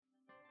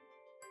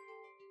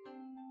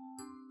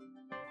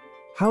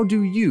How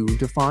do you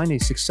define a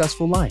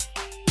successful life?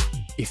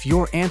 If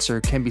your answer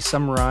can be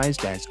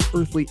summarized as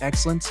earthly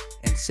excellence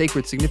and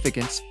sacred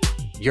significance,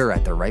 you're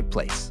at the right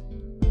place.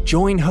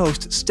 Join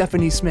host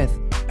Stephanie Smith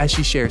as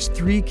she shares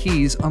 3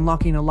 keys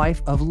unlocking a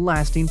life of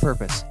lasting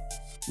purpose.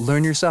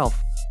 Learn yourself,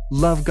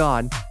 love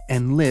God,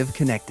 and live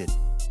connected.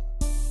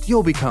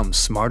 You'll become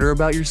smarter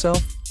about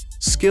yourself,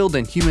 skilled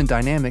in human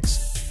dynamics,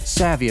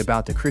 savvy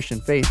about the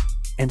Christian faith,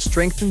 and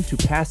strengthened to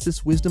pass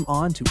this wisdom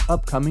on to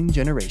upcoming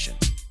generations.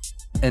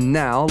 And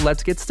now,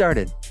 let's get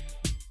started.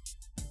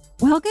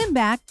 Welcome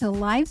back to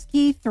Life's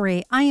Key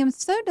 3. I am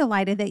so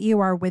delighted that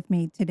you are with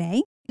me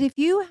today. If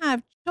you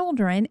have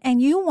children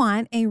and you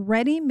want a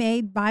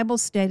ready-made Bible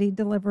study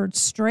delivered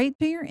straight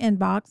to your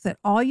inbox that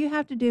all you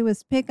have to do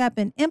is pick up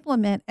and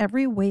implement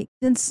every week,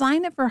 then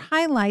sign up for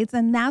highlights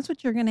and that's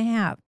what you're going to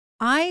have.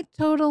 I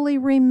totally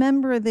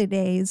remember the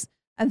days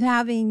of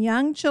having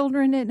young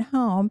children at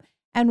home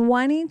and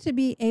wanting to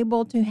be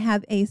able to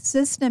have a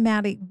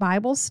systematic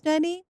Bible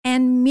study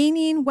and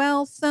meaning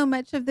well so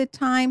much of the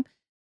time,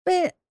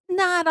 but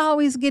not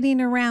always getting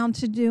around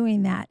to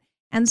doing that.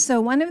 And so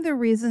one of the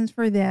reasons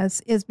for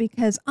this is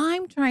because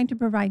I'm trying to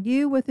provide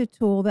you with a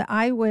tool that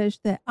I wish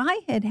that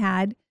I had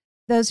had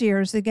those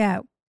years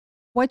ago.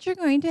 What you're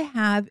going to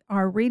have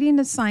are reading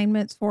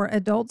assignments for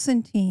adults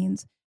and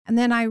teens. And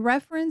then I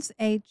reference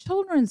a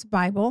children's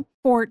Bible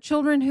for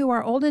children who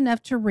are old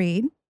enough to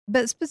read,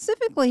 but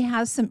specifically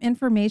has some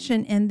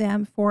information in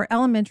them for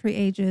elementary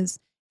ages.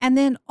 And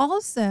then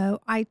also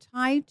I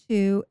tie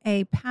to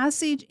a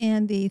passage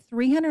in the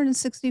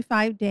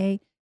 365-day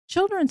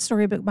Children's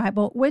Storybook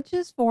Bible, which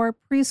is for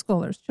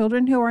preschoolers,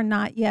 children who are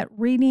not yet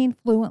reading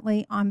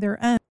fluently on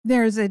their own.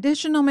 There's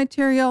additional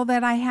material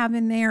that I have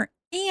in there.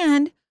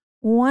 And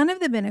one of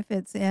the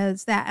benefits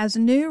is that as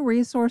new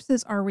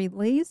resources are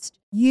released,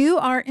 you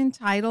are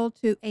entitled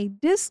to a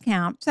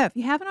discount. So if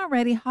you haven't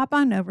already, hop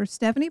on over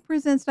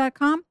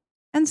stephaniepresents.com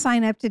and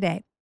sign up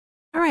today.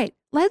 All right,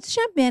 let's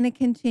jump in and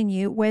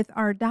continue with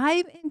our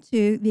dive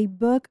into the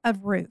book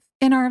of Ruth.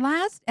 In our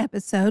last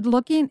episode,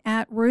 looking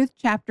at Ruth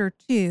chapter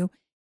 2,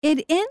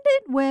 it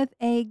ended with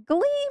a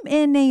gleam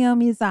in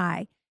Naomi's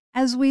eye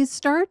as we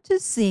start to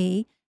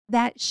see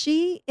that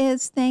she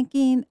is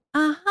thinking,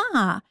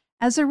 aha,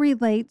 as it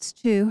relates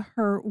to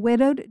her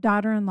widowed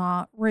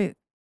daughter-in-law, Ruth.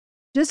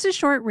 Just a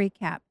short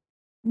recap.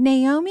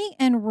 Naomi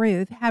and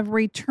Ruth have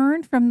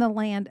returned from the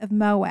land of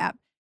Moab.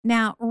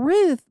 Now,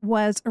 Ruth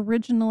was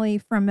originally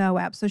from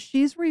Moab, so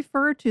she's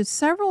referred to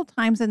several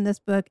times in this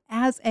book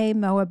as a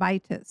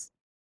Moabitess.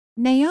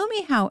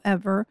 Naomi,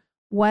 however,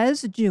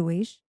 was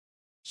Jewish.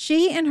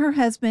 She and her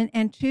husband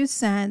and 2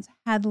 sons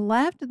had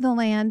left the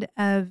land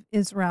of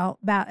Israel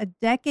about a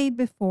decade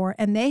before,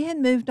 and they had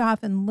moved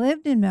off and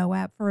lived in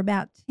Moab for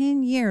about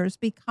 10 years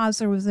because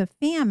there was a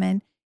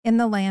famine in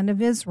the land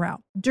of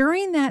Israel.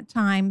 During that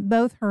time,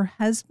 both her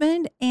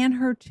husband and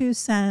her 2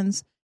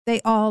 sons, they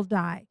all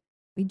died.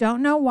 We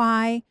don't know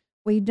why.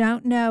 We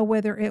don't know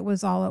whether it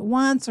was all at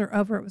once or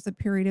over it was a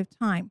period of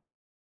time.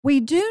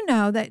 We do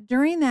know that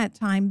during that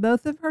time,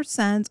 both of her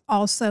sons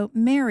also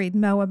married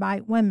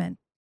Moabite women.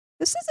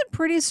 This is a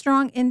pretty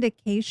strong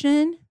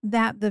indication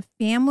that the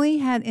family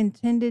had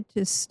intended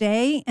to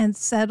stay and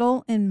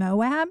settle in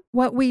Moab.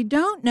 What we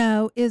don't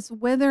know is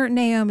whether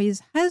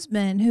Naomi's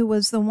husband, who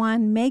was the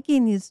one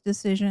making these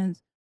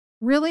decisions,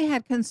 really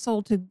had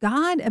consulted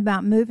God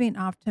about moving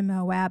off to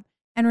Moab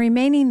and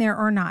remaining there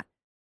or not.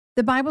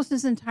 The Bible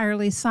is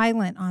entirely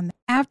silent on that.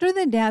 After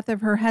the death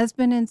of her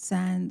husband and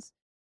sons,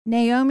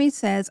 Naomi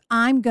says,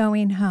 I'm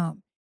going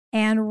home.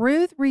 And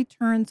Ruth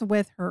returns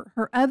with her.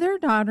 Her other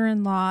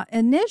daughter-in-law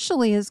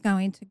initially is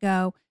going to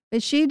go,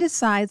 but she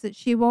decides that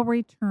she will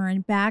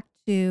return back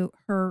to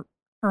her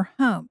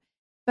home.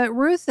 But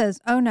Ruth says,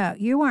 oh no,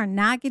 you are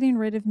not getting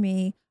rid of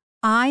me.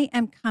 I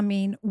am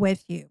coming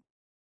with you.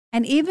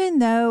 And even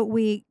though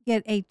we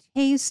get a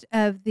taste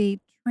of the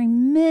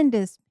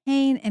tremendous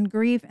pain and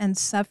grief and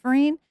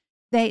suffering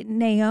that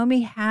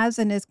Naomi has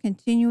and is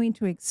continuing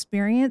to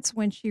experience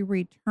when she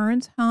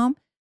returns home,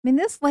 I mean,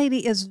 this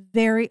lady is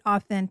very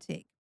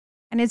authentic,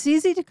 and it's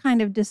easy to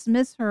kind of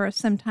dismiss her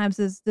sometimes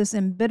as this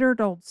embittered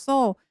old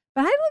soul,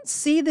 but I don't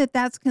see that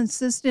that's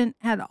consistent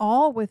at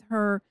all with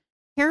her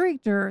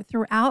character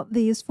throughout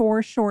these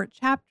 4 short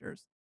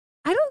chapters.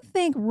 I don't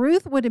think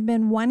Ruth would have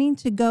been wanting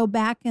to go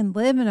back and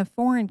live in a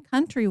foreign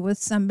country with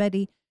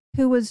somebody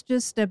who was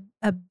just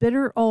a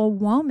bitter old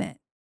woman.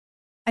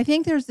 I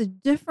think there's a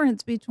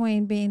difference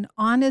between being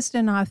honest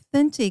and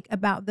authentic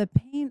about the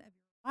pain of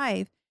your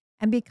life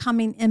and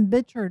becoming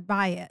embittered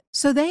by it.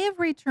 So they have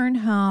returned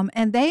home,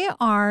 and they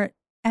are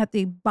at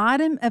the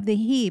bottom of the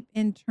heap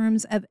in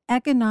terms of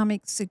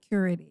economic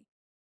security.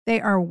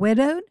 They are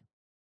widowed,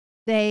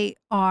 they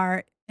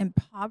are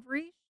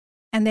impoverished,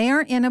 and they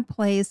are in a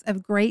place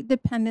of great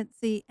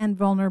dependency and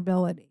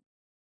vulnerability.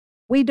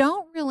 We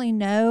don't really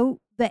know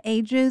the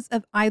ages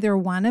of either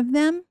one of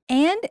them.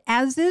 And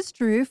as is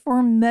true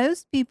for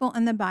most people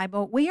in the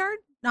Bible, we are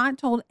not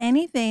told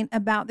anything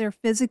about their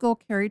physical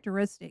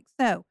characteristics.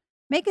 So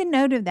Make a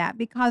note of that,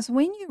 because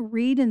when you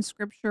read in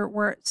scripture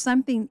where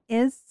something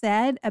is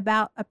said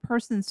about a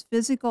person's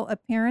physical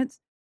appearance,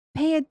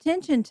 pay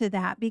attention to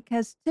that,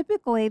 because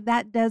typically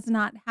that does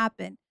not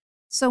happen.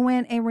 So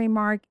when a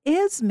remark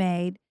is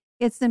made,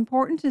 it's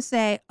important to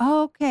say,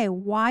 oh, okay,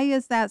 why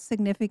is that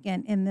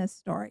significant in this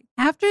story?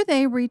 After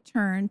they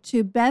return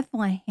to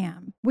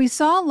Bethlehem, we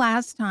saw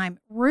last time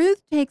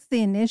Ruth takes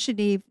the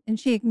initiative and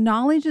she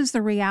acknowledges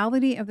the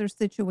reality of their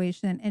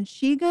situation, and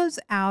she goes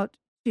out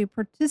to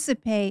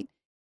participate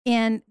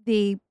in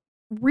the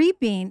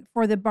reaping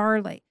for the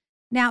barley.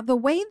 Now, the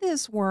way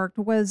this worked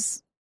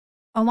was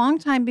a long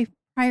time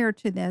prior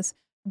to this,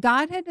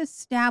 God had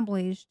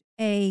established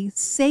a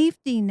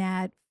safety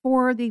net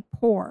for the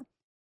poor.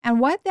 And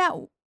what that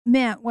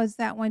meant was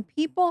that when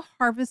people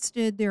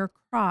harvested their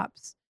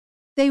crops,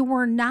 they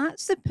were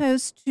not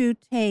supposed to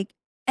take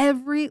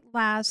every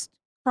last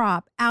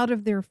crop out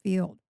of their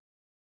field.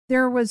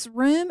 There was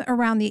room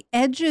around the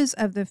edges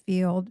of the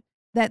field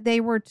that they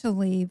were to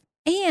leave.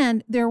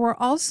 And there were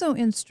also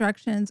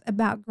instructions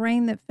about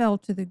grain that fell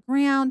to the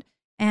ground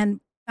and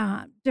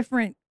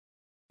different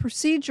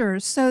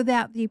procedures so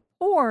that the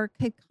poor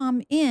could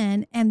come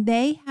in and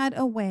they had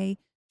a way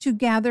to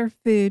gather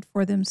food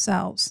for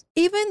themselves.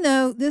 Even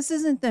though this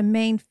isn't the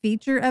main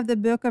feature of the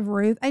book of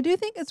Ruth, I do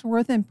think it's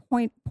worth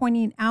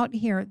pointing out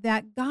here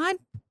that God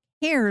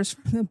cares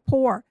for the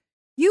poor.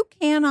 You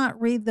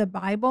cannot read the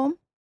Bible,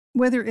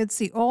 whether it's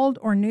the Old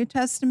or New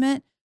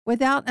Testament,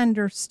 without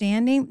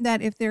understanding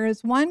that if there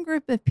is one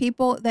group of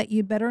people that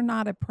you better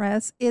not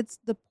oppress, it's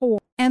the poor.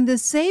 And the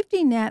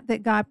safety net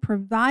that God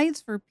provides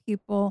for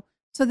people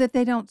so that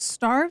they don't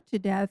starve to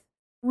death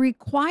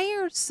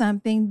requires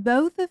something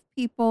both of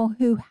people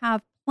who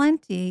have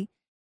plenty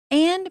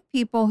and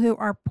people who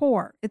are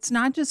poor. It's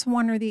not just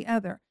one or the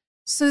other.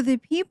 So the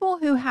people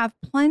who have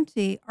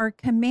plenty are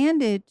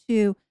commanded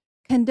to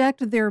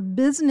conduct their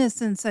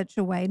business in such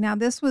a way. Now,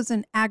 this was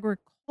an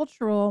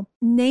agricultural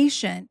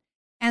nation.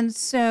 And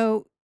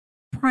so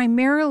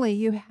primarily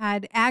you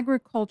had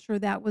agriculture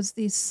that was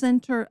the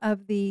center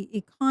of the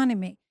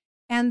economy.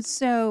 And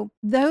so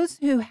those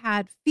who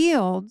had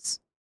fields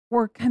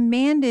were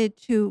commanded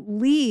to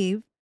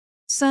leave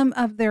some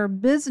of their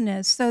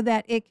business so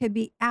that it could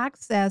be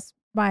accessed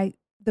by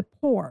the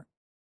poor.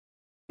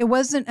 It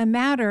wasn't a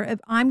matter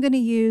of I'm going to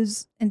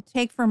use and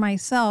take for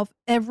myself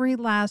every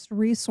last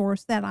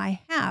resource that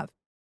I have.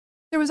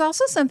 There was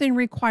also something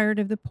required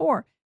of the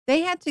poor.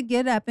 They had to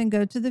get up and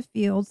go to the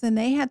fields, and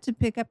they had to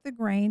pick up the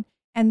grain,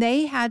 and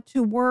they had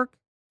to work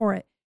for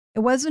it. It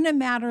wasn't a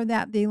matter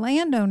that the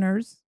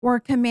landowners were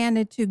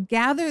commanded to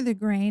gather the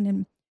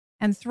grain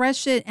and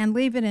thresh it and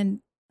leave it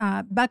in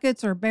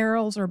buckets or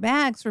barrels or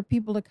bags for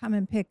people to come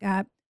and pick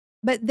up.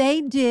 But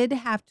they did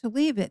have to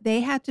leave it.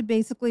 They had to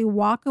basically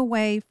walk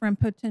away from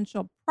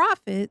potential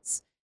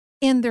profits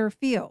in their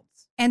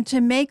fields and to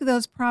make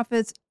those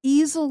profits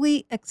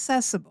easily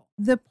accessible.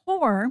 The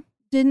poor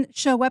didn't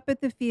show up at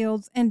the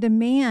fields and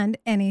demand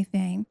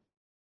anything,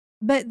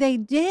 but they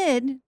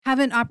did have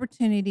an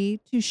opportunity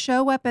to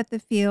show up at the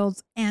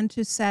fields and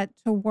to set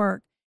to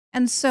work.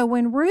 And so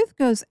when Ruth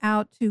goes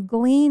out to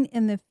glean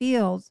in the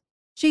fields,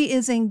 she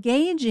is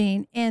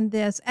engaging in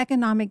this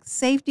economic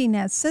safety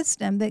net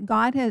system that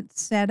God had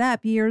set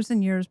up years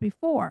and years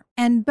before.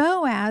 And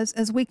Boaz,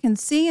 as we can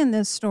see in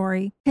this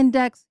story,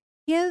 conducts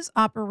his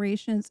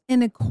operations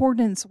in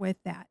accordance with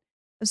that.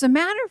 As a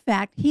matter of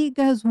fact, he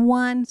goes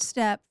one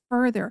step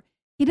further.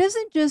 He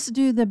doesn't just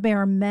do the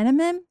bare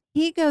minimum.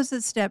 He goes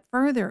a step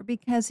further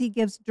because he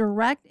gives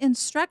direct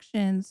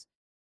instructions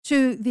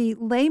to the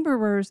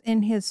laborers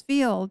in his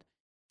field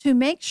to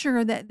make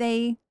sure that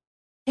they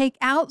take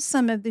out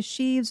some of the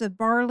sheaves of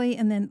barley,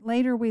 and then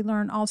later we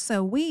learn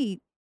also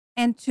wheat,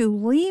 and to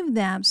leave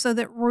them so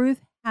that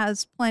Ruth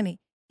has plenty.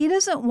 He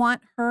doesn't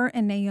want her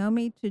and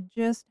Naomi to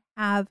just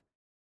have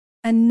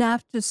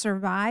enough to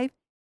survive.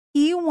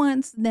 He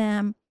wants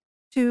them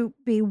to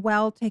be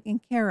well taken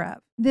care of.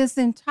 This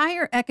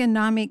entire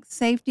economic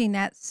safety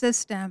net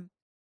system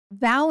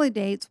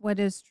validates what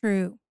is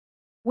true.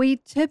 We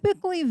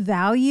typically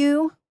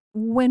value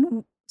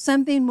when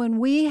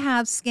we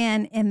have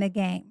skin in the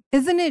game.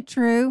 Isn't it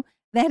true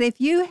that if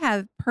you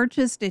have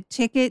purchased a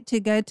ticket to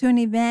go to an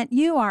event,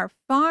 you are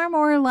far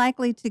more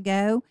likely to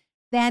go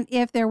than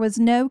if there was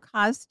no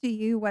cost to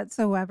you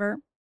whatsoever?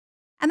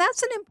 And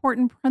that's an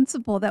important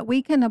principle that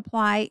we can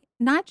apply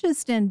not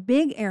just in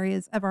big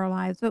areas of our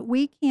lives, but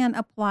we can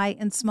apply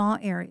in small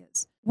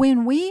areas.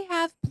 When we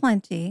have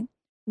plenty,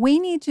 we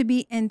need to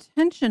be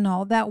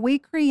intentional that we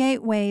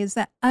create ways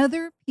that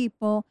other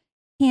people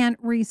can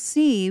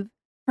receive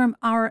from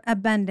our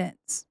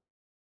abundance.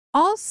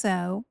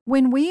 Also,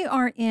 when we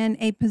are in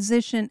a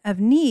position of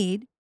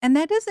need, and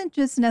that doesn't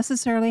just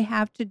necessarily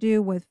have to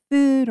do with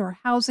food or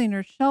housing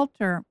or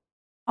shelter,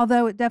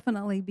 although it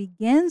definitely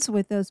begins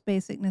with those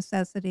basic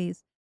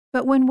necessities.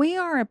 But when we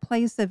are a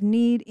place of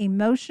need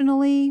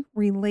emotionally,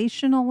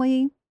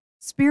 relationally,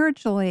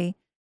 spiritually,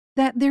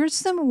 that there's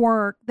some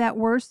work that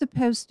we're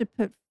supposed to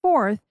put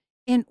forth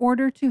in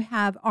order to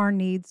have our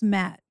needs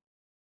met.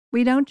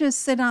 We don't just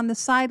sit on the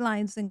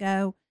sidelines and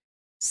go,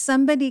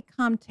 somebody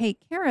come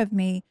take care of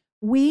me,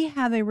 we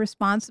have a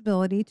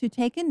responsibility to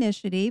take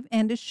initiative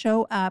and to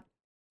show up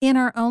in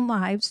our own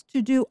lives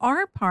to do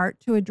our part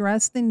to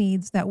address the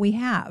needs that we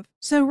have.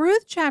 So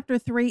Ruth chapter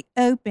 3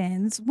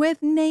 opens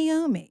with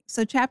Naomi.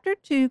 So chapter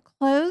 2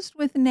 closed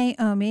with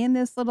Naomi and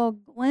this little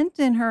glint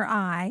in her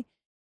eye.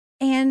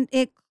 And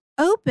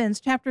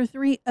chapter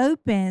 3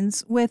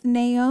 opens with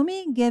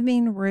Naomi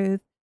giving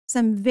Ruth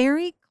some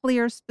very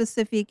clear,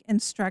 specific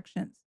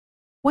instructions.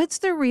 What's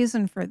the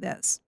reason for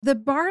this? The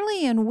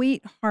barley and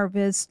wheat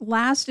harvest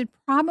lasted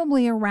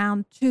probably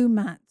around 2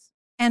 months.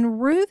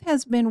 And Ruth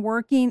has been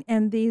working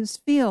in these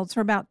fields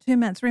for about 2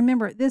 months.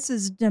 Remember, this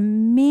is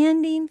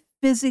demanding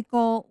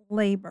physical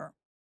labor.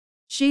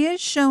 She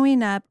is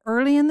showing up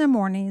early in the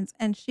mornings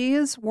and she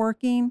is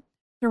working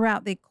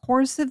throughout the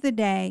course of the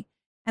day.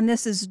 And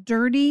this is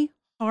dirty,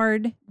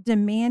 hard,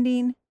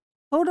 demanding,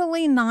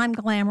 totally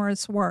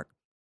non-glamorous work.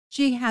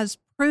 She has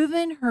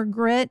proven her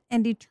grit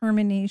and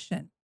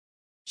determination.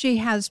 She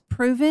has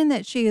proven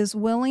that she is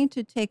willing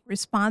to take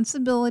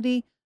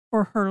responsibility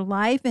for her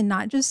life and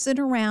not just sit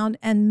around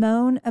and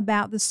moan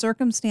about the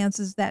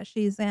circumstances that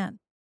she's in.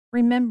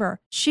 Remember,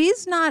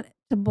 she's not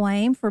to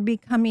blame for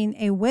becoming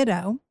a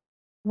widow.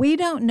 We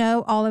don't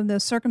know all of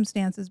those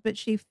circumstances, but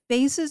she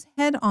faces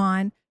head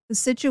on the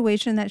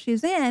situation that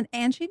she's in,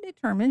 and she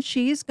determines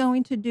she's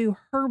going to do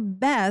her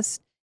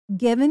best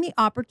given the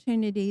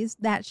opportunities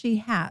that she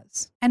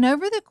has. And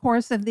over the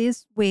course of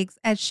these weeks,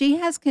 as she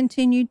has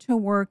continued to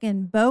work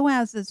in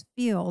Boaz's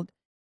field,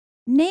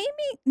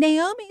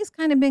 Naomi's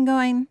kind of been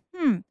going,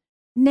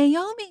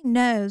 Naomi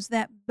knows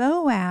that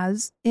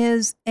Boaz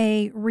is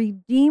a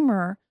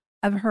redeemer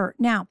of her.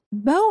 Now,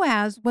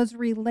 Boaz was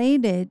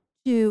related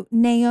to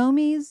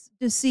Naomi's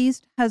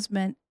deceased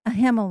husband,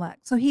 Ahimelech.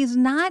 So he's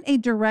not a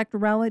direct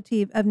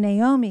relative of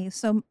Naomi,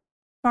 so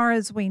far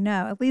as we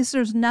know. At least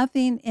there's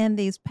nothing in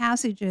these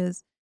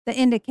passages that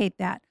indicate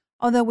that.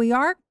 Although we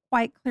are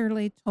quite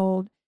clearly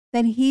told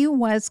that he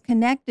was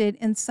connected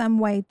in some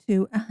way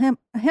to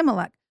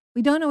Ahimelech.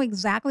 We don't know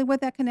exactly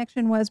what that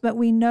connection was, but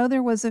we know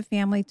there was a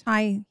family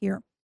tie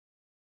here.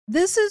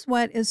 This is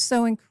what is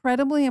so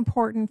incredibly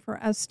important for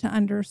us to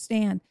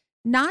understand,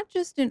 not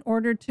just in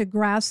order to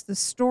grasp the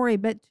story,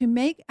 but to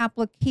make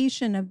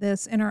application of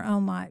this in our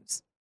own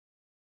lives.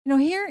 You know,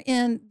 here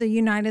in the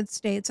United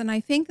States, and I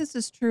think this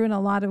is true in a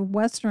lot of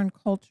Western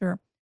culture,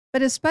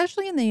 but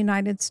especially in the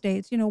United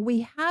States, you know,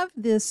 we have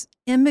this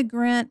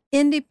immigrant,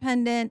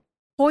 independent,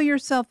 pull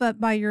yourself up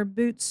by your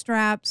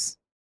bootstraps,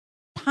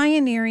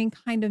 pioneering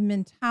kind of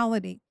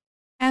mentality.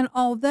 And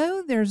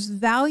although there's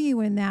value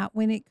in that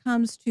when it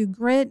comes to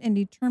grit and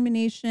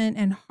determination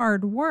and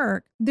hard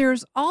work,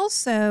 there's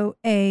also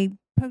a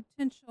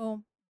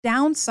potential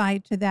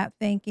downside to that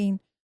thinking,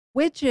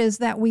 which is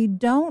that we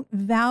don't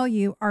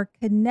value our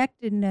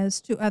connectedness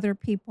to other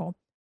people,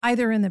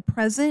 either in the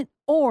present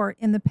or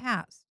in the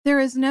past. There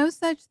is no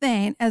such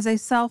thing as a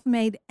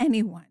self-made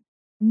anyone.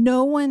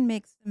 No one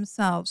makes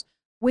themselves.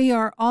 We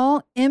are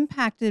all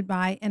impacted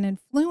by and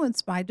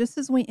influenced by, just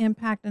as we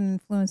impact and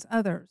influence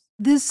others.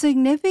 The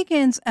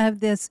significance of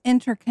this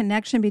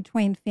interconnection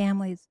between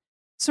families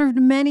served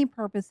many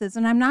purposes,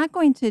 and I'm not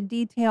going to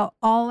detail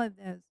all of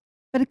those,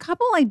 but a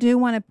couple I do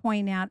want to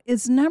point out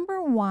is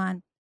number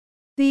one,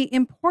 the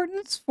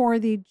importance for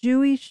the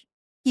Jewish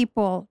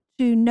people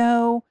to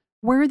know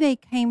where they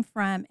came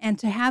from and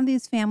to have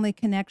these family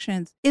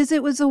connections is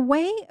it was a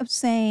way of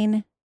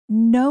saying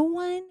no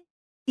one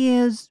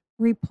is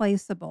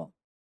replaceable.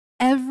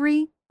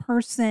 Every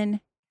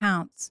person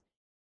counts.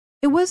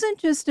 It wasn't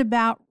just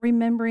about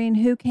remembering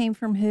who came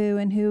from who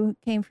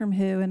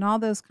and all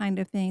those kind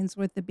of things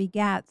with the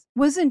begats. It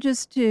wasn't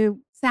just to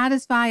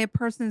satisfy a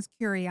person's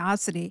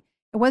curiosity.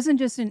 It wasn't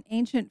just an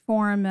ancient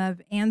form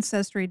of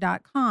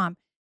ancestry.com.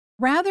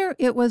 Rather,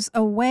 it was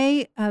a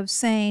way of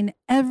saying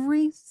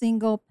every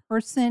single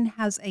person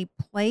has a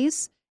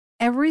place,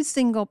 every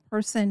single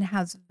person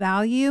has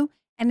value,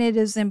 and it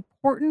is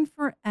important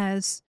for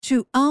us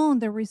to own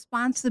the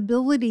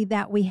responsibility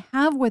that we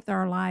have with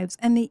our lives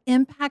and the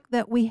impact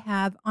that we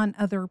have on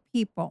other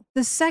people.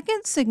 The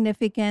second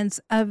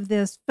significance of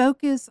this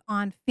focus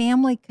on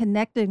family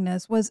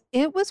connectedness was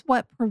it was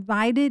what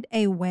provided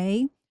a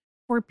way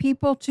for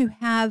people to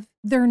have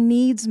their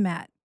needs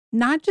met,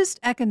 not just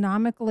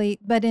economically,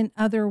 but in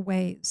other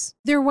ways.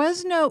 There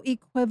was no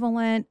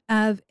equivalent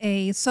of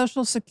a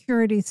social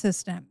security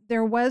system.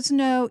 There was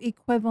no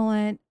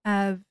equivalent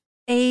of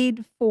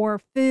aid for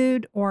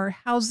food or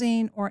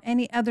housing or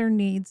any other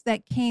needs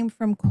that came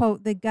from,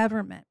 quote, the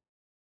government.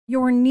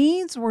 Your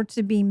needs were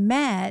to be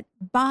met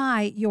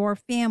by your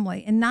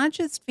family, and not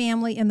just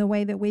family in the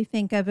way that we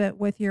think of it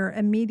with your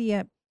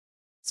immediate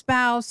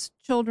spouse,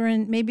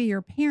 children, maybe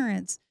your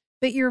parents,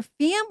 but your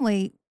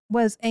family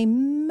was a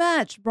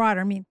much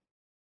broader,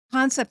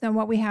 concept than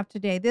what we have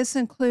today. This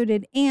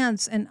included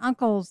aunts and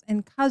uncles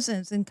and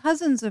cousins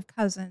of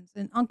cousins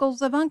and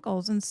uncles of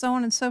uncles and so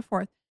on and so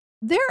forth.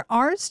 There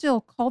are still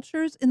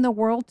cultures in the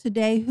world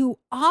today who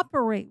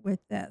operate with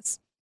this.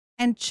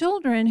 And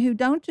children who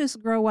don't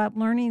just grow up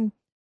learning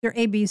their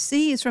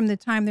ABCs from the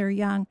time they're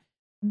young,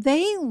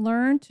 They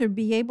learn to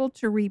be able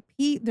to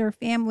repeat their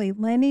family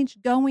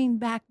lineage going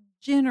back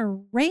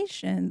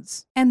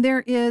generations. And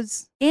there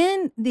is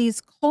in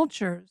these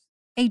cultures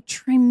a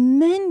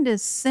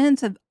tremendous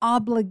sense of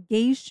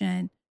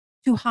obligation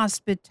to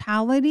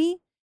hospitality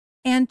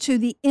and to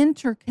the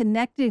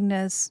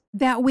interconnectedness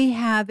that we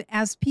have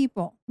as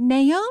people.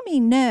 Naomi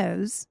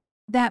knows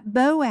that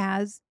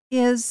Boaz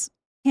is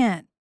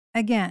kin,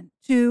 again,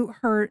 to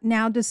her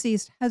now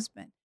deceased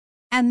husband.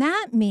 And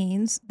that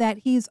means that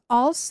he's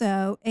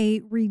also a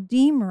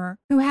redeemer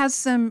who has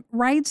some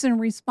rights and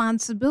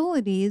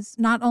responsibilities,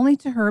 not only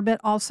to her,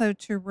 but also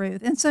to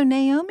Ruth. And so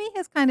Naomi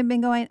has kind of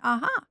been going,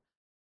 aha,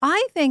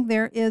 I think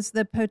there is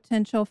the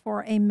potential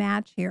for a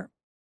match here.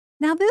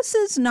 Now, this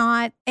is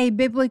not a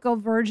biblical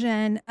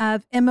version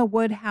of Emma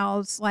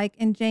Woodhouse like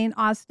in Jane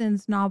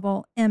Austen's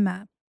novel,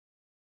 Emma.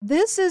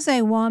 This is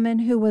a woman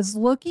who was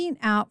looking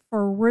out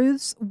for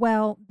Ruth's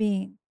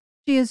well-being.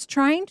 She is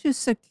trying to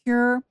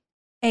secure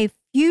a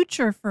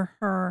future for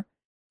her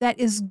that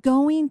is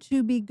going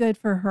to be good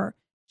for her.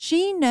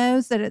 She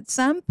knows that at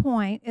some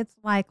point it's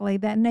likely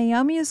that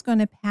Naomi is going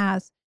to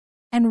pass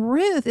and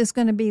Ruth is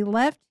going to be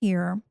left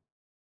here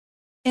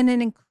in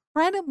an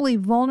incredibly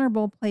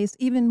vulnerable place,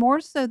 even more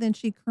so than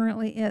she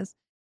currently is.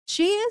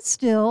 She is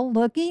still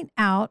looking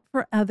out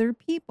for other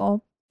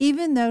people,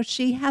 even though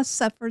she has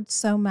suffered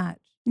so much.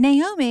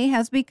 Naomi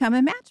has become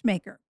a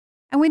matchmaker.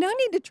 And we don't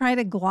need to try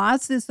to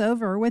gloss this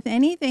over with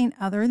anything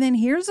other than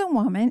here's a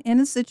woman in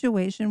a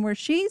situation where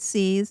she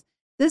sees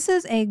this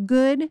is a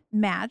good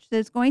match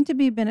that's going to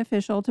be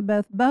beneficial to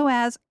both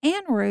Boaz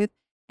and Ruth.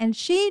 And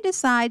she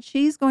decides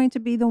she's going to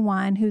be the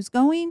one who's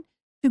going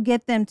to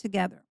get them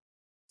together.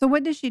 So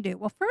what does she do?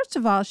 Well, first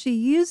of all, she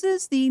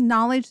uses the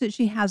knowledge that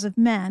she has of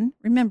men.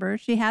 Remember,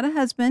 she had a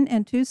husband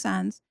and 2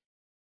 sons.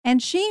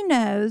 And she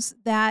knows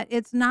that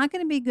it's not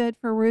going to be good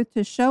for Ruth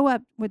to show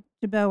up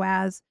to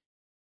Boaz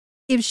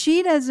if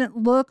she doesn't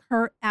look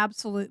her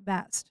absolute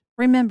best.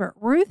 Remember,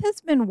 Ruth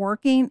has been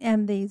working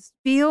in these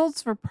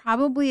fields for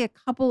probably a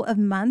couple of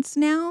months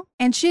now,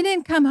 and she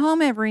didn't come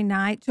home every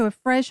night to a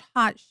fresh,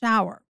 hot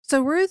shower.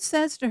 So Ruth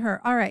says to her,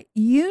 all right,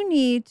 you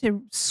need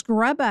to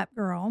scrub up,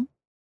 girl,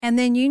 and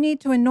then you need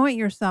to anoint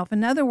yourself.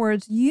 In other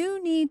words,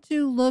 you need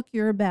to look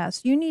your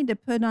best. You need to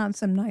put on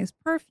some nice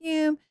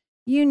perfume.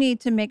 You need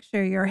to make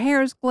sure your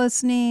hair is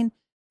glistening.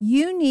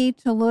 You need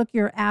to look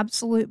your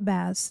absolute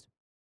best.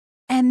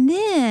 And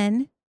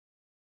then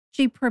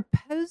she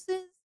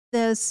proposes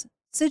this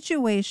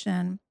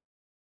situation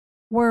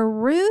where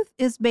Ruth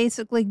is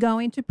basically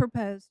going to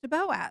propose to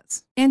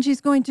Boaz. And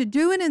she's going to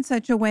do it in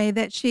such a way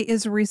that she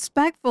is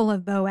respectful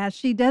of Boaz.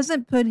 She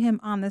doesn't put him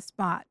on the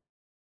spot.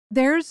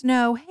 There's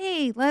no,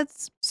 hey,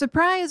 let's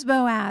surprise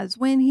Boaz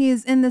when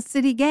he's in the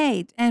city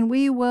gate and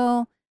we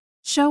will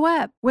show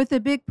up with a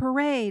big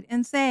parade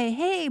and say,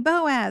 hey,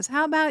 Boaz,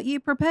 how about you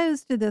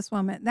propose to this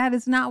woman? That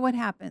is not what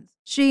happens.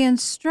 She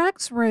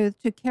instructs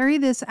Ruth to carry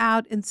this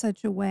out in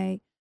such a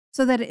way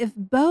so that if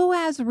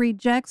Boaz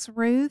rejects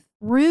Ruth,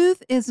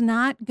 Ruth is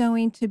not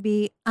going to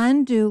be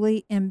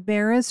unduly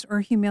embarrassed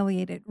or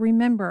humiliated.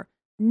 Remember,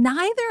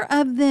 neither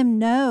of them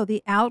know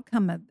the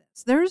outcome of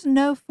this. There's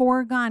no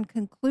foregone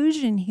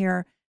conclusion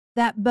here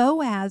that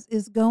Boaz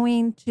is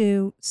going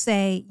to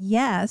say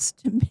yes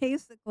to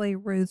basically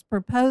Ruth's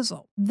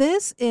proposal.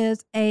 This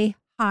is a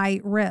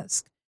high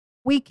risk.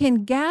 We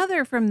can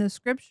gather from the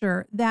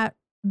scripture that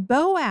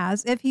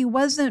Boaz, if he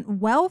wasn't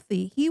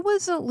wealthy, he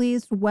was at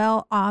least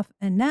well off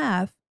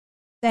enough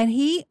that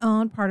he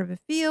owned part of a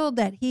field,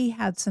 that he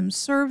had some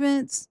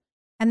servants,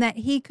 and that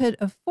he could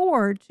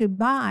afford to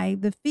buy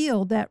the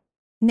field that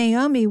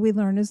Naomi, we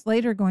learn, is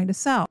later going to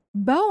sell.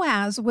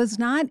 Boaz was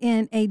not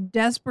in a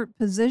desperate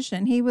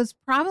position. He was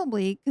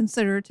probably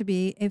considered to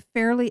be a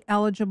fairly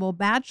eligible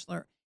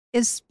bachelor,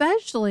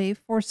 especially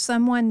for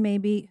someone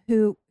maybe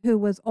who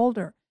was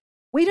older.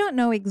 We don't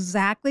know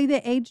exactly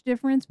the age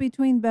difference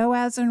between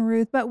Boaz and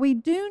Ruth, but we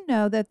do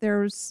know that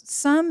there's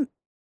some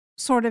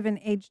sort of an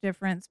age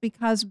difference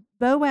because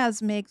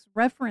Boaz makes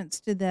reference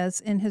to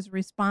this in his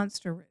response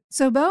to Ruth.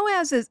 So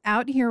Boaz is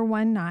out here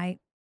one night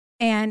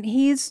and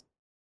he's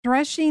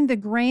threshing the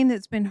grain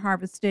that's been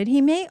harvested.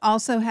 He may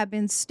also have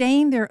been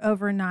staying there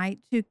overnight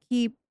to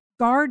keep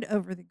guard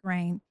over the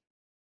grain.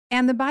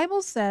 And the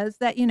Bible says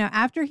that,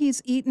 after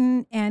he's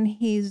eaten and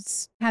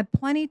he's had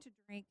plenty to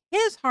drink,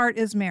 his heart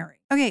is merry.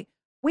 Okay,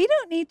 we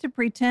don't need to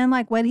pretend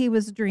like what he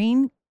was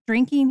drinking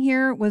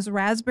here was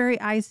raspberry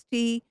iced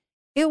tea.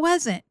 It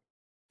wasn't.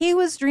 He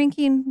was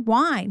drinking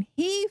wine.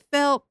 He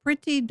felt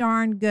pretty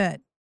darn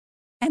good.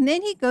 And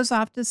then he goes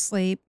off to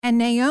sleep. And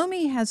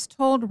Naomi has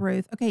told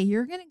Ruth, okay,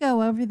 you're going to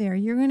go over there.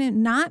 You're going to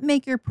not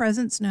make your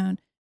presence known.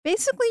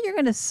 Basically, you're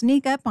going to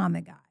sneak up on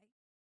the guy,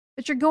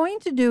 but you're going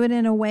to do it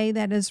in a way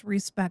that is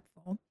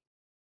respectful.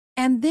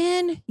 And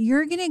then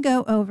you're going to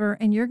go over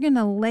and you're going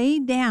to lay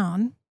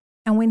down.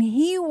 And when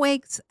he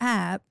wakes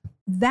up,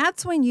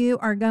 that's when you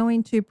are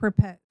going to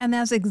propose. And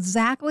that's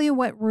exactly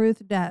what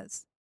Ruth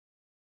does.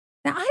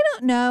 Now, I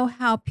don't know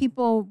how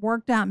people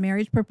worked out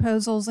marriage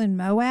proposals in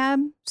Moab,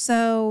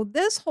 so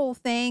this whole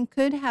thing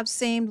could have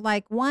seemed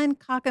like one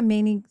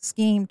cockamamie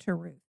scheme to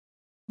Ruth.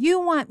 You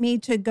want me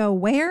to go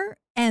where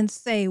and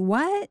say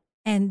what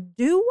and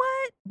do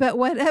what? But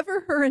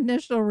whatever her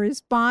initial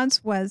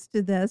response was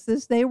to this,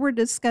 as they were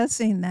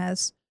discussing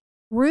this,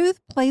 Ruth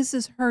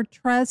places her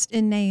trust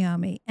in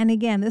Naomi. And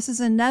again, this is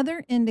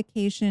another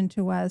indication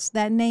to us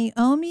that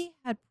Naomi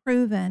had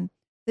proven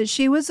that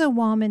she was a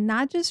woman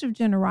not just of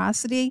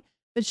generosity,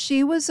 but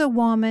she was a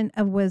woman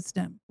of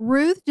wisdom.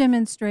 Ruth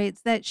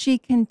demonstrates that she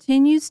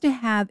continues to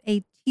have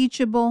a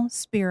teachable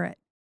spirit.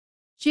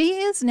 She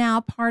is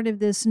now part of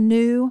this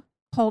new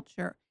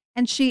culture,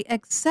 and she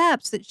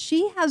accepts that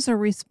she has a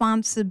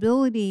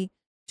responsibility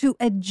to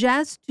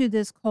adjust to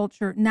this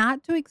culture,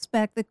 not to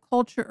expect the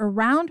culture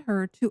around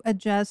her to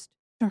adjust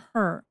to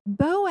her.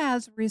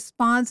 Boaz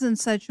responds in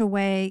such a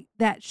way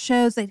that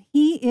shows that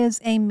he is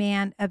a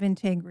man of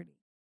integrity.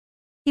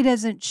 He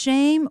doesn't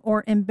shame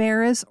or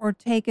embarrass or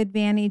take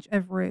advantage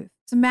of Ruth.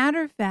 As a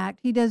matter of fact,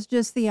 he does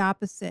just the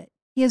opposite.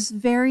 He is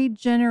very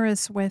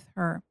generous with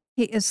her.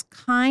 He is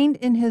kind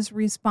in his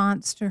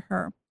response to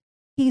her.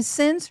 He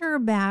sends her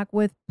back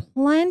with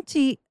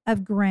plenty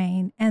of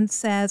grain and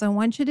says, I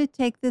want you to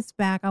take this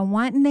back. I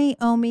want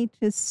Naomi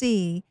to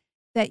see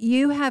that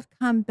you have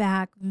come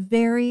back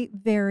very,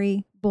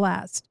 very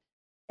blessed.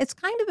 It's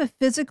kind of a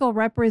physical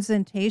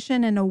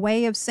representation and a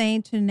way of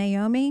saying to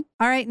Naomi,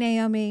 all right,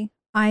 Naomi,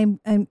 I'm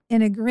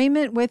in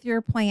agreement with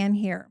your plan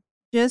here.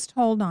 Just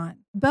hold on.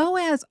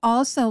 Boaz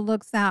also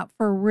looks out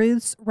for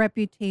Ruth's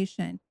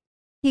reputation.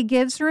 He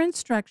gives her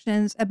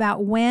instructions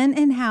about when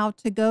and how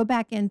to go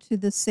back into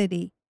the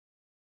city.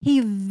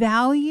 He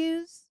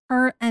values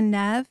her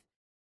enough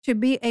to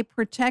be a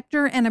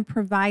protector and a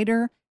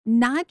provider,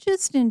 not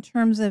just in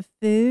terms of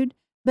food,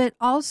 but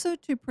also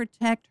to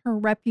protect her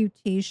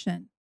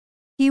reputation.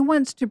 He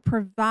wants to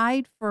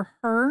provide for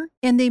her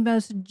in the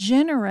most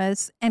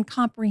generous and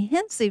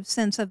comprehensive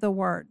sense of the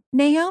word.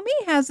 Naomi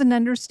has an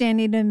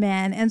understanding of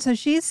men, and so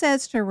she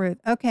says to Ruth,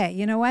 okay,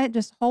 you know what?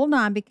 Just hold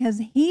on, because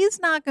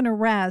he's not going to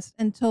rest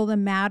until the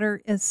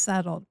matter is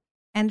settled.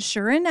 And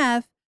sure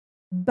enough,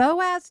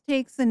 Boaz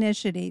takes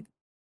initiative.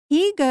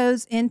 He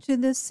goes into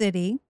the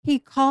city. He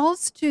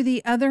calls to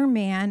the other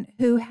man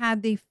who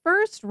had the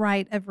first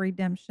right of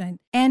redemption,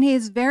 and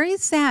he's very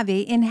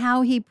savvy in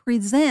how he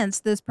presents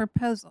this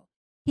proposal.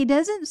 He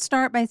doesn't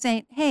start by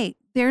saying, hey,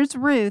 there's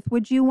Ruth.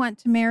 Would you want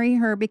to marry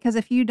her? Because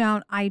if you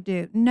don't, I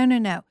do.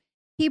 No.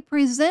 He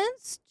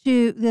presents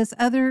to this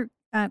other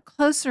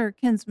closer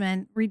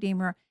kinsman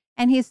redeemer,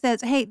 and he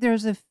says, hey,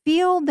 there's a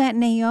field that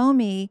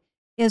Naomi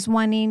is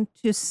wanting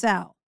to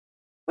sell,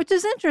 which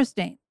is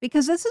interesting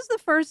because this is the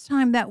first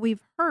time that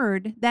we've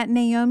heard that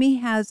Naomi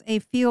has a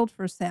field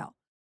for sale.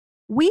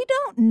 We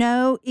don't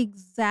know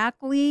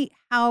exactly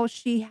how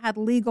she had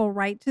legal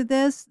right to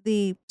this.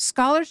 The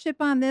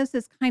scholarship on this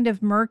is kind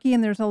of murky,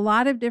 and there's a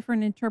lot of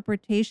different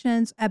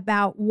interpretations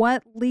about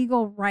what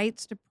legal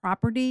rights to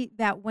property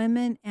that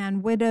women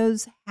and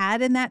widows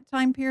had in that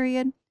time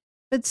period.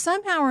 But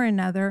somehow or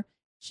another,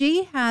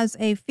 she has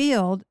a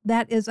field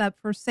that is up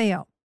for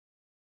sale.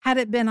 Had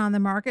it been on the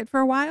market for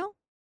a while?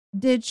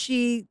 Did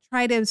she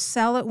try to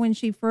sell it when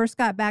she first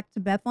got back to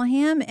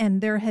Bethlehem and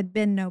there had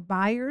been no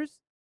buyers?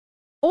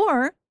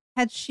 Or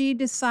had she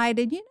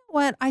decided, you know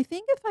what, I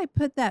think if I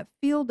put that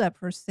field up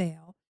for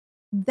sale,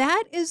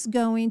 that is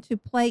going to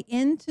play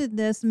into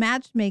this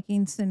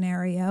matchmaking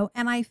scenario.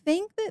 And I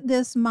think that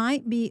this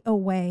might be a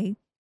way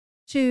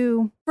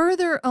to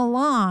further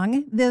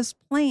along this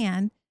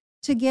plan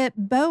to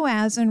get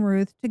Boaz and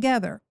Ruth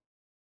together.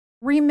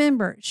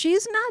 Remember,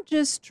 she's not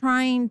just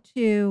trying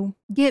to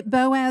get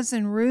Boaz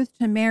and Ruth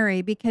to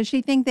marry because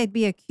she thinks they'd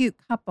be a cute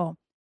couple.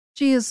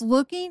 She is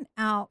looking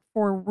out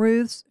for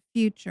Ruth's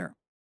future.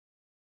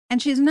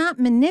 And she's not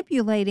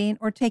manipulating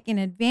or taking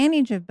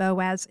advantage of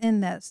Boaz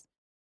in this.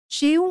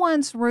 She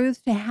wants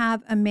Ruth to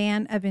have a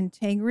man of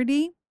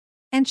integrity,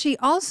 and she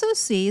also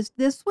sees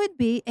this would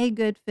be a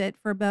good fit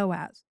for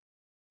Boaz.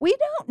 We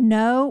don't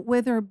know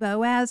whether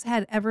Boaz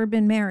had ever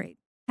been married.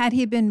 Had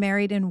he been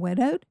married and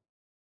widowed?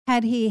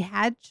 Had he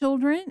had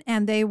children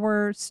and they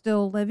were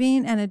still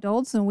living and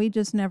adults and we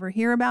just never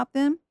hear about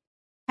them?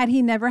 Had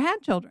he never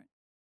had children?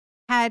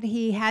 Had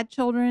he had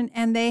children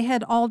and they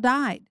had all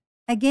died?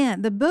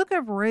 Again, the book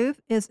of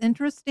Ruth is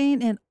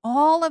interesting in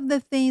all of the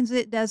things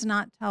it does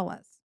not tell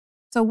us.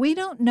 So we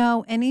don't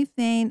know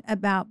anything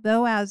about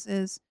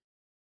Boaz's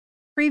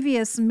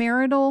previous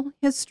marital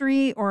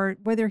history or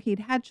whether he'd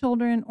had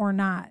children or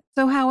not.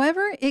 So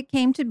however it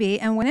came to be,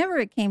 and whenever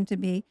it came to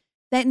be,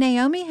 that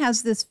Naomi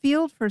has this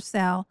field for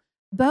sale,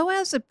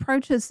 Boaz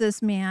approaches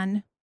this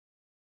man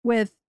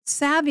with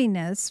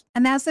savviness,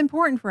 and that's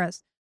important for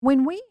us.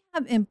 When we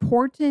have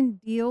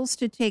important deals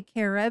to take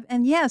care of,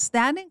 and yes,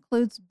 that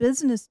includes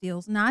business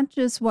deals, not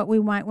just what we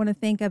might want to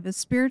think of as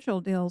spiritual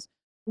deals,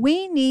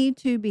 we need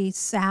to be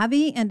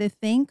savvy and to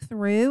think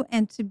through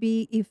and to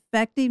be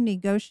effective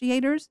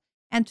negotiators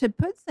and to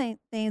put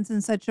things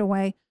in such a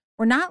way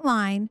we're not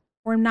lying,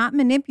 we're not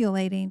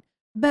manipulating,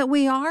 but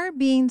we are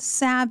being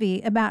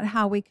savvy about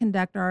how we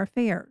conduct our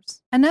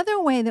affairs.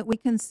 Another way that we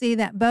can see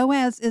that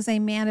Boaz is a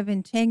man of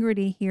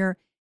integrity here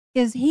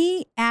is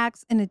he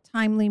acts in a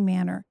timely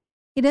manner.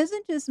 He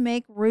doesn't just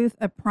make Ruth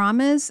a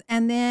promise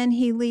and then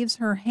he leaves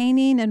her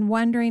hanging and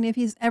wondering if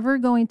he's ever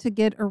going to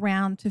get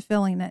around to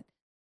filling it.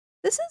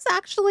 This is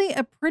actually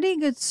a pretty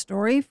good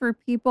story for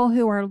people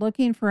who are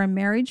looking for a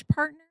marriage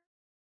partner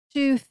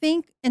to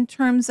think in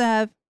terms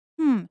of,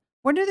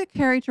 what are the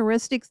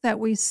characteristics that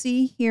we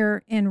see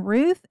here in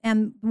Ruth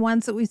and the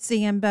ones that we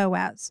see in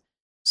Boaz?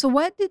 So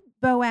what did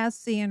Boaz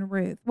see in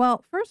Ruth?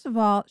 Well, first of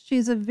all,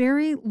 she's a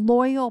very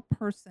loyal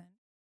person.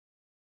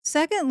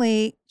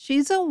 Secondly,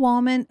 she's a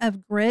woman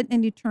of grit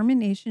and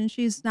determination.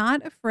 She's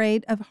not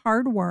afraid of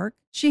hard work.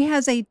 She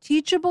has a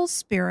teachable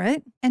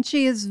spirit, and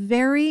she is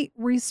very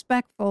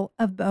respectful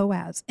of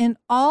Boaz. In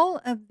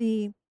all of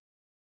the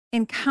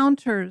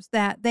encounters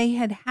that they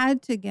had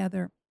had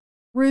together,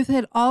 Ruth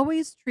had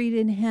always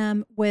treated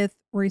him with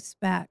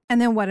respect. And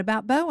then what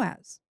about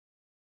Boaz?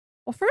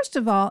 Well, first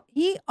of all,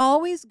 he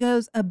always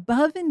goes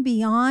above and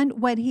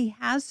beyond what he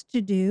has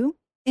to do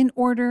in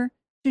order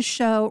to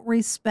show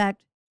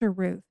respect to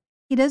Ruth.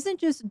 He doesn't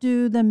just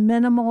do the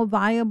minimal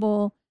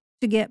viable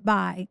to get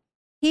by.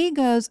 He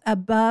goes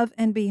above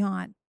and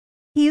beyond.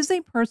 He is a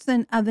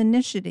person of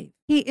initiative.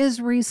 He is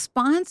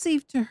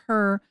responsive to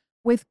her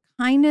with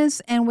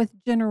kindness and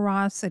with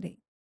generosity.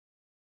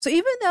 So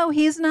even though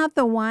he's not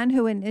the one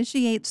who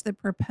initiates the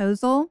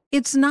proposal,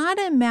 it's not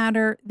a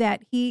matter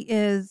that he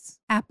is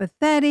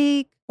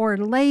apathetic or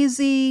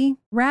lazy.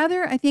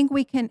 Rather, I think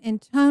we can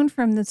intone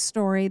from the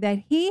story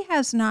that he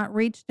has not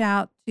reached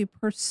out to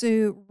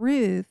pursue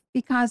Ruth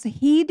because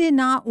he did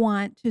not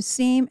want to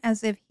seem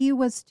as if he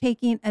was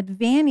taking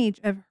advantage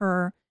of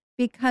her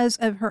because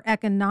of her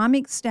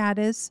economic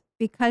status,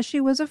 because she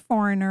was a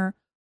foreigner,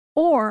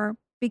 or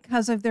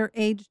because of their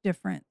age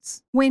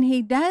difference. When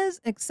he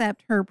does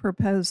accept her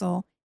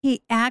proposal,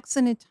 he acts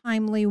in a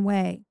timely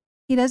way.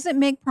 He doesn't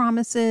make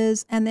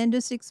promises and then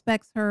just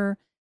expects her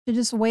to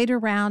just wait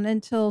around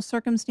until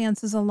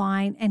circumstances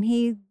align and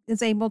he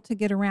is able to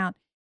get around.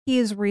 He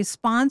is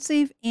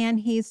responsive and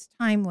he's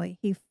timely.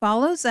 He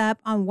follows up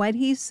on what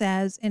he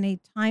says in a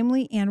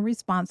timely and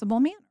responsible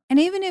manner. And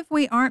even if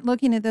we aren't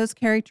looking at those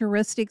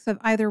characteristics of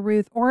either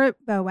Ruth or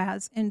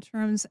Boaz in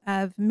terms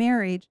of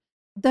marriage,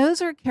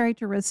 those are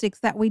characteristics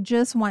that we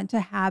just want to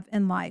have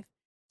in life,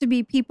 to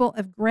be people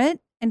of grit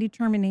and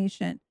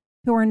determination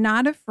who are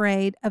not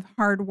afraid of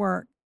hard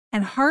work,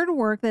 and hard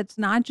work that's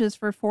not just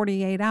for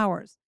 48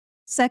 hours.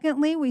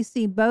 Secondly, we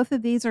see both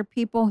of these are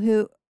people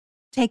who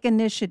take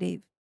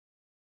initiative.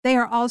 They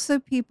are also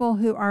people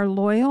who are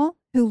loyal,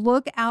 who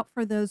look out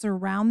for those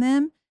around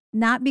them,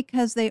 not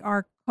because they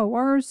are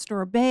coerced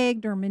or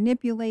begged or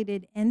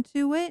manipulated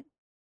into it,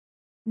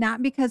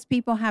 not because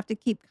people have to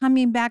keep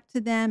coming back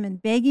to them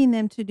and begging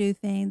them to do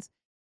things,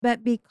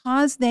 but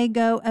because they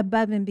go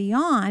above and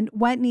beyond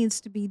what needs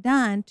to be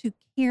done to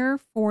care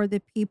for the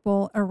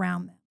people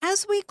around them.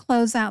 As we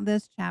close out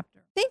this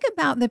chapter, think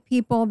about the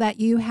people that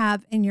you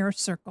have in your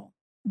circle.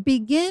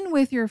 Begin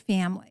with your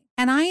family.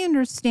 And I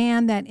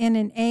understand that in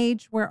an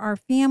age where our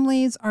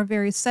families are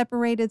very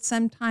separated,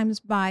 sometimes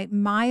by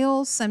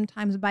miles,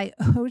 sometimes by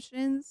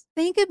oceans,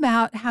 think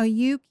about how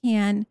you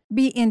can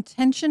be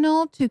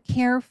intentional to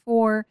care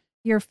for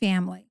your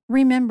family.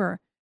 Remember,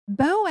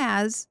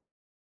 Boaz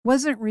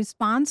wasn't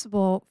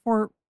responsible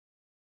for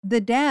the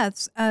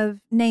deaths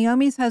of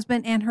Naomi's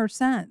husband and her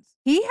sons.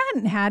 He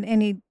hadn't had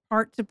any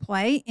part to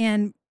play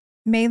in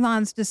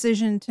Mahlon's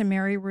decision to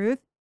marry Ruth.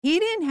 He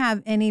didn't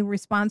have any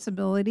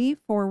responsibility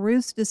for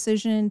Ruth's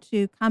decision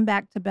to come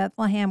back to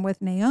Bethlehem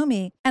with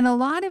Naomi. And a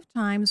lot of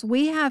times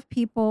we have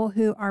people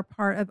who are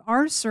part of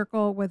our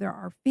circle, whether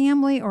our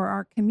family or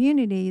our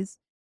communities,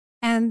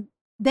 and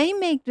they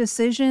make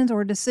decisions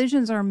or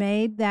decisions are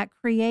made that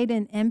create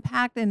an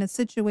impact in a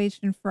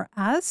situation for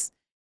us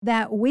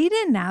that we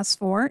didn't ask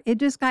for. It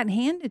just got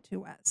handed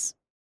to us.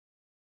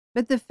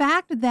 But the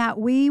fact that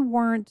we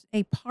weren't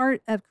a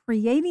part of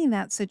creating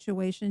that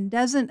situation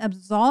doesn't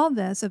absolve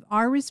us of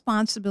our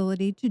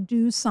responsibility to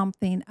do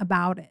something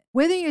about it.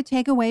 Whether you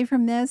take away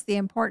from this the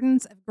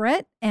importance of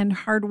grit and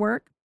hard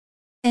work,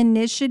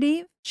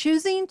 initiative,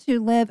 choosing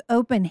to live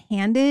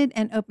open-handed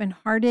and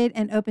open-hearted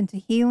and open to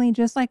healing,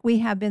 just like we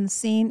have been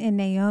seeing in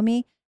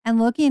Naomi,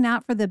 and looking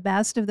out for the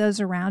best of those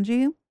around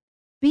you,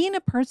 being a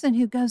person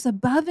who goes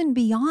above and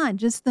beyond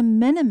just the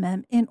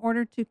minimum in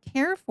order to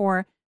care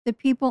for the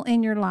people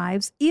in your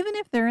lives, even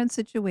if they're in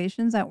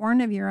situations that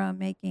weren't of your own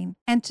making,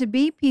 and to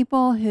be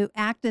people who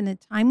act in a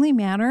timely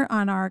manner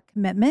on our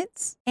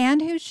commitments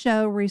and who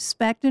show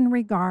respect and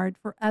regard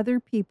for other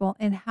people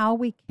and how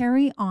we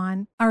carry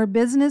on our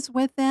business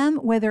with them,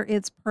 whether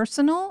it's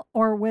personal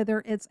or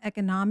whether it's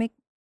economic.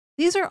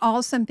 These are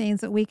all some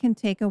things that we can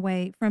take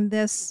away from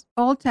this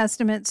Old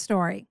Testament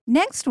story.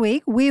 Next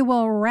week, we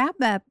will wrap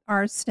up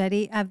our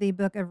study of the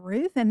book of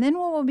Ruth, and then we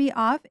will be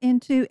off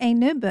into a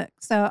new book.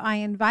 So I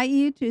invite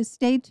you to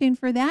stay tuned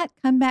for that.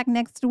 Come back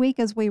next week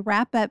as we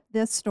wrap up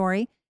this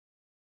story.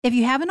 If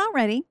you haven't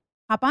already,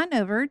 hop on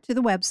over to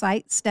the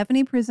website,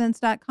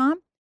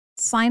 stephaniepresents.com,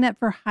 sign up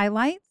for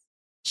highlights,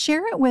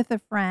 share it with a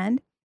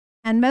friend,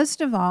 and most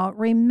of all,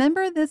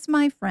 remember this,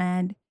 my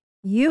friend,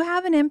 you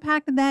have an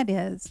impact that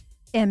is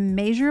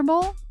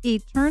immeasurable,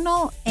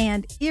 eternal,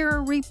 and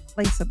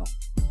irreplaceable.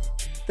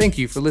 Thank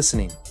you for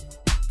listening.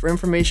 For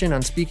information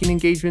on speaking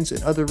engagements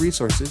and other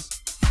resources,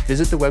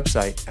 visit the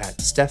website at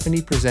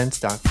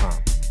stephaniepresents.com.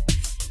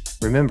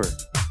 Remember,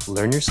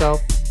 learn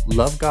yourself,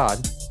 love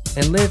God,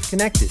 and live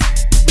connected.